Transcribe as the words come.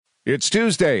It's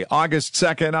Tuesday, August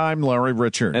 2nd. I'm Larry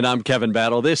Richert. And I'm Kevin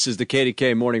Battle. This is the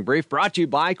KDK Morning Brief brought to you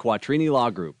by Quattrini Law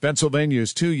Group.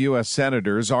 Pennsylvania's 2 U.S.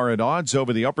 senators are at odds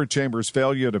over the upper chamber's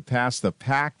failure to pass the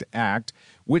PACT Act,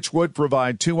 which would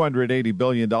provide $280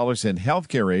 billion in health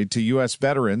care aid to U.S.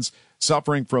 veterans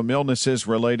suffering from illnesses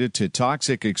related to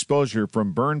toxic exposure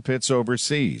from burn pits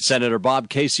overseas. Senator Bob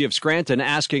Casey of Scranton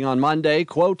asking on Monday,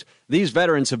 quote, "These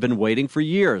veterans have been waiting for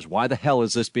years. Why the hell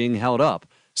is this being held up?"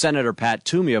 Senator Pat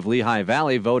Toomey of Lehigh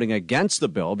Valley voting against the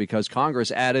bill because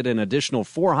Congress added an additional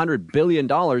 $400 billion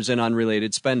in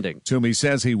unrelated spending. Toomey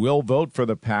says he will vote for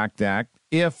the PACT Act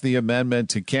if the amendment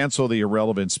to cancel the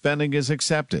irrelevant spending is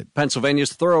accepted.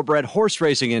 Pennsylvania's thoroughbred horse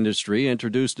racing industry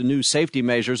introduced new safety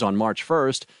measures on March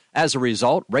 1st. As a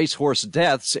result, racehorse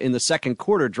deaths in the second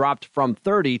quarter dropped from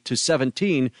 30 to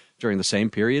 17 during the same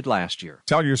period last year.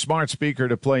 Tell your smart speaker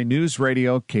to play News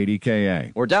Radio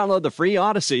KDKA. Or download the free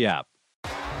Odyssey app.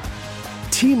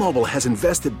 T-Mobile has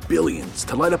invested billions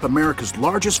to light up America's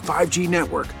largest 5G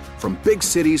network, from big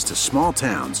cities to small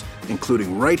towns,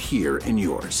 including right here in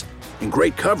yours. And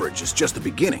great coverage is just the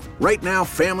beginning. Right now,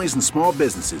 families and small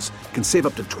businesses can save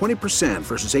up to 20%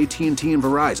 versus AT&T and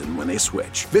Verizon when they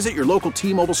switch. Visit your local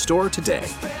T-Mobile store today.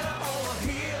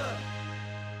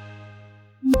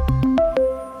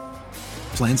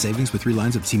 Plan savings with 3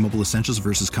 lines of T-Mobile Essentials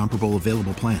versus comparable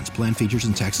available plans. Plan features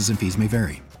and taxes and fees may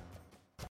vary.